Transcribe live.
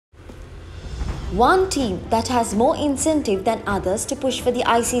One team that has more incentive than others to push for the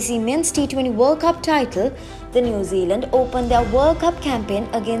ICC Men's T20 World Cup title, the New Zealand opened their World Cup campaign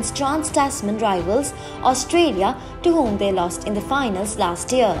against Trans-Tasman rivals Australia, to whom they lost in the finals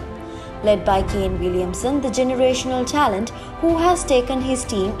last year. Led by Kane Williamson, the generational talent who has taken his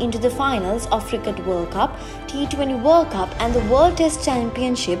team into the finals of Cricket World Cup, T20 World Cup and the World Test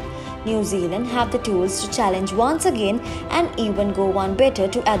Championship, New Zealand have the tools to challenge once again and even go one better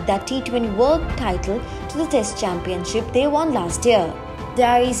to add that T20 World title to the Test Championship they won last year.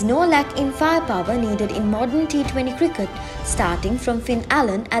 There is no lack in firepower needed in modern T20 cricket, starting from Finn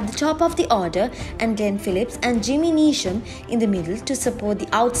Allen at the top of the order and Glenn Phillips and Jimmy Neesham in the middle to support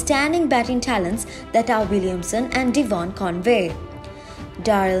the outstanding batting talents that are Williamson and Devon Conway.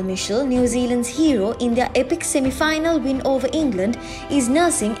 Daryl Mitchell, New Zealand's hero in their epic semi-final win over England, is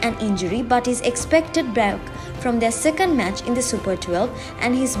nursing an injury but is expected back from their second match in the Super 12,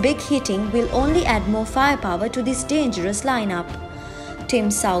 and his big hitting will only add more firepower to this dangerous lineup. Tim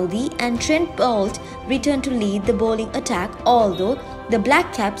Southee and Trent Boult return to lead the bowling attack, although the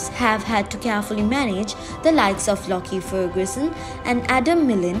Black Caps have had to carefully manage the likes of Lockie Ferguson and Adam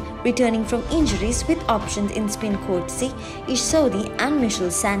Milne returning from injuries, with options in spin courtesy Ish Sodhi and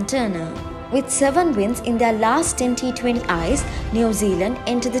Mitchell Santana. With 7 wins in their last 10 T20Is, New Zealand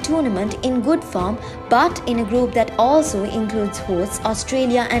enter the tournament in good form, but in a group that also includes hosts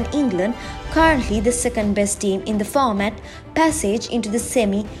Australia and England, currently the second best team in the format. Passage into the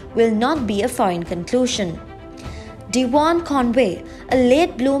semi will not be a foreign conclusion. Devon Conway, a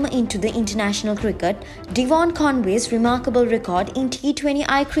late bloomer into the international cricket, Devon Conway's remarkable record in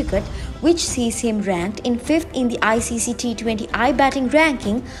T20I cricket, which sees him ranked in 5th in the ICC T20I batting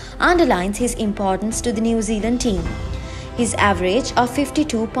ranking, underlines his importance to the New Zealand team. His average of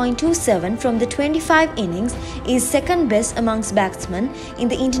 52.27 from the 25 innings is second best amongst batsmen in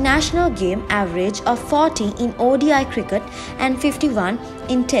the international game, average of 40 in ODI cricket and 51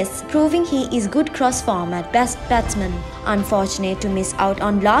 in tests, proving he is good cross-format batsman. Unfortunate to miss out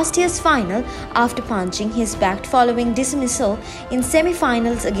on last year's final after punching his back following dismissal in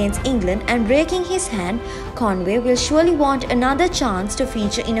semi-finals against England and breaking his hand, Conway will surely want another chance to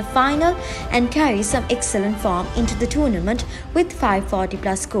feature in a final and carry some excellent form into the tournament with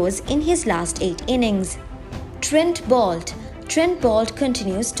 540+ scores in his last 8 innings. Trent Boult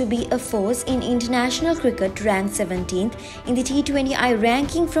continues to be a force in international cricket, ranked 17th in the T20I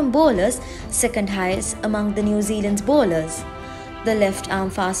ranking from bowlers, second highest among the New Zealand's bowlers. The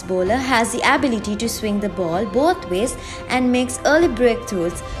left-arm fast bowler has the ability to swing the ball both ways and makes early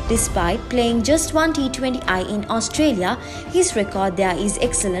breakthroughs. Despite playing just 1 T20I in Australia, his record there is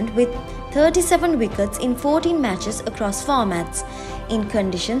excellent, with 37 wickets in 14 matches across formats. In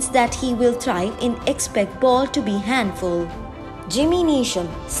conditions that he will thrive in, expect ball to be handful. Jimmy Neesham,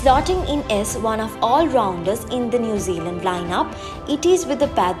 slotting in as one of all-rounders in the New Zealand lineup, it is with the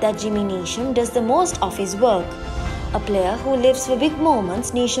bat that Jimmy Neesham does the most of his work. A player who lives for big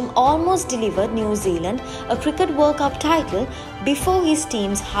moments, Neesham almost delivered New Zealand a Cricket World Cup title before his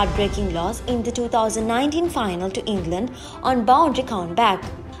team's heartbreaking loss in the 2019 final to England on boundary countback.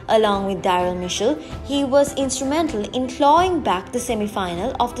 Along with Daryl Mitchell, he was instrumental in clawing back the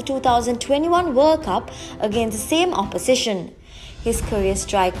semi-final of the 2021 World Cup against the same opposition. His career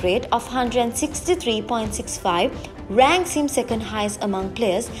strike rate of 163.65 ranks him second highest among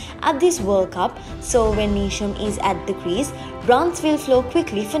players at this World Cup, so when Neesham is at the crease, runs will flow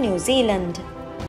quickly for New Zealand.